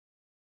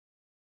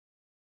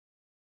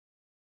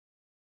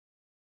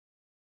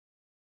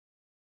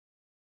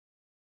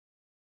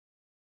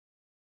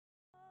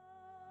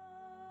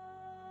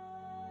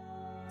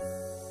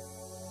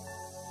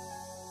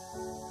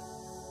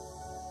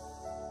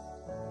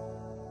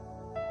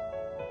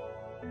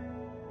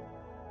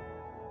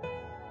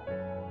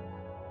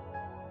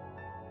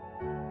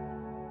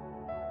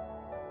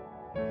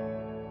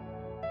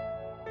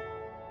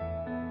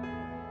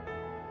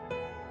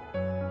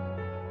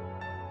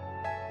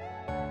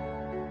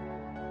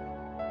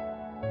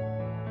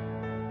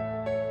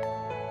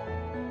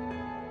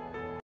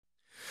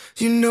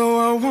You know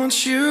I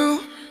want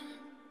you.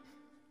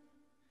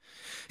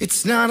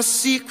 It's not a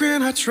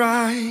secret I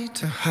try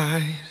to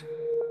hide.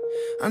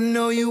 I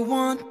know you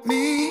want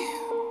me,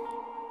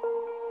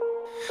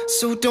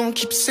 so don't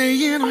keep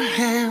saying our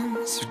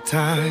hands are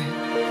tied.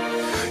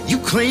 You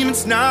claim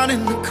it's not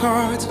in the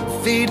cards,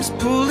 fate is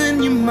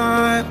pulling you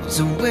miles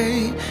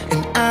away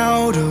and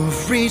out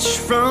of reach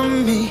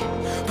from me.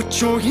 But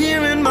you're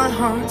here in my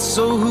heart,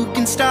 so who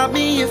can stop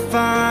me if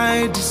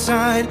I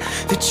decide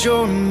that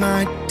you're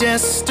my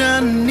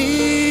destiny?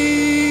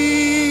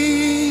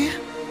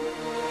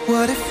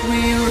 What if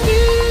we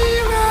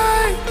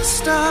rewrite the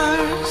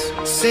stars?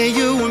 Say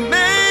you were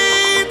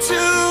made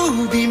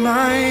to be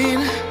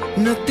mine.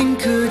 Nothing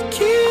could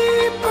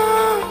keep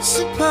us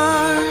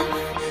apart.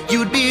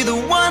 You'd be the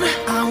one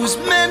I was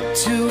meant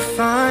to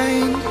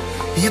find.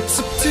 It's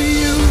up to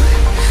you,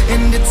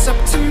 and it's up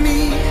to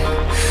me.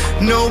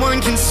 No one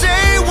can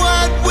say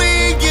what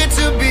we get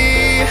to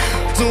be.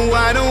 So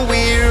why don't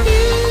we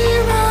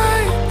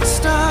rewrite the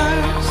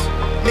stars?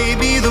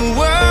 Maybe the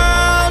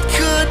world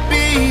could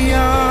be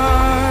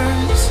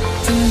ours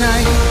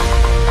tonight.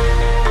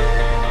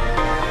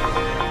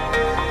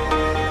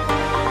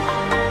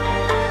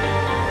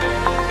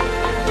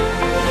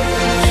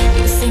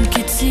 You think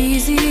it's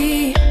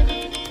easy.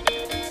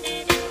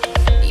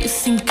 You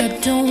think I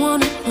don't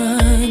wanna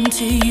run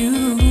to you,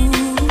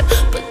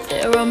 but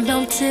there are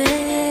mountains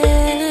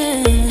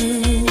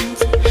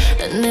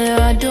and there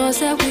are doors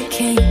that we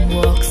can't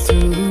walk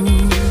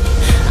through.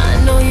 I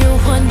know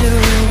you're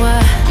wondering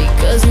why,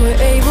 because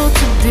we're able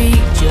to be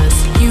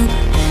just you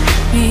and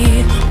me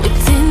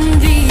within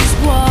these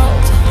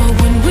walls. But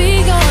when we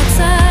go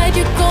outside,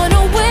 you're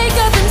gonna wake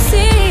up and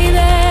see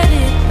that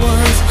it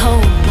was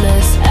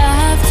hopeless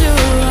after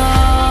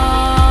all.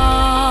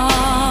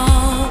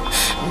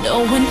 No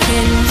one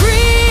can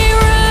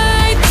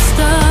rewrite the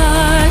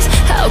stars.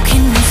 How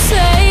can you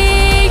say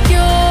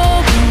you're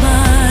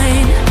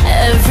mine?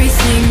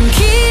 Everything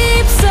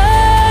keeps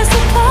us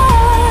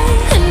apart,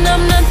 and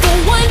I'm not the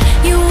one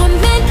you were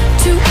meant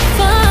to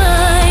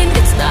find.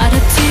 It's not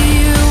up to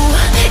you,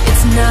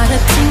 it's not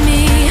up to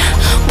me.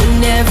 When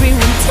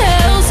everyone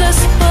tells us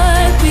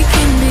what we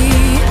can be,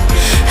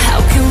 how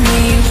can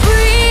we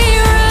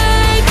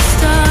rewrite the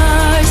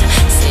stars?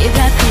 Say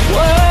that the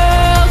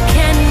world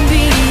can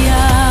be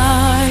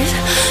ours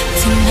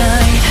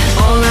tonight.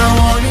 All I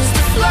want is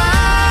to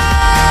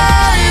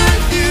fly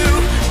with you.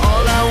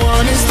 All I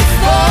want is to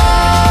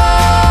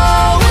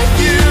fall with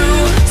you.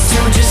 So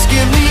just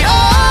give me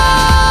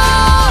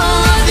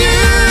all of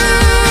you.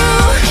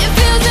 It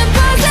feels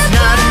impossible. It's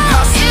not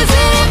impossible. Is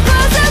it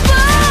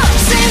impossible?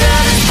 Say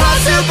that it's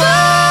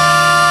possible.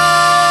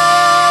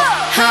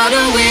 How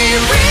do we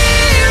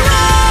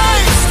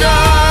rewrite the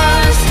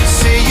stars?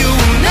 Say you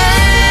were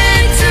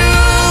made to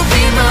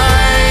be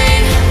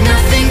mine.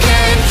 Nothing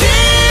can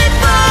keep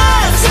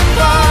us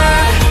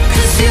apart,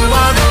 'cause you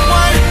are the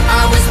one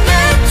I was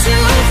meant to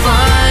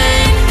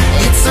find.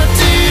 It's up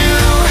to you,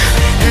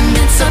 and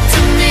it's up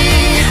to me.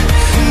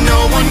 No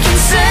one can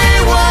say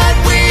what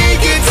we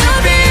get to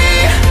be.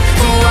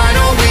 So why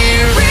don't we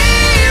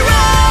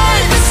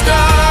rewrite the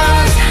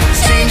stars?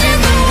 Changing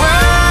the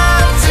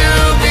world to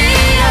be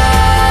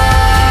ours.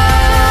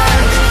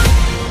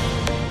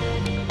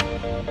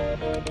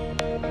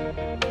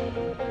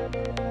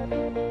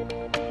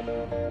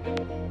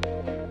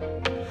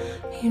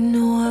 You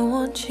know I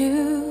want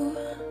you.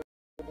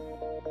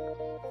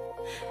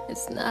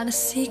 It's not a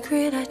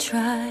secret I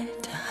tried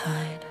to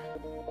hide,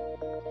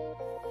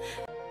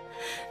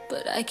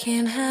 but I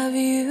can't have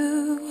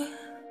you.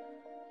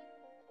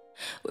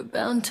 We're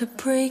bound to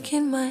break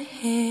and my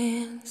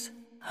hands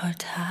are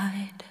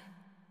tied.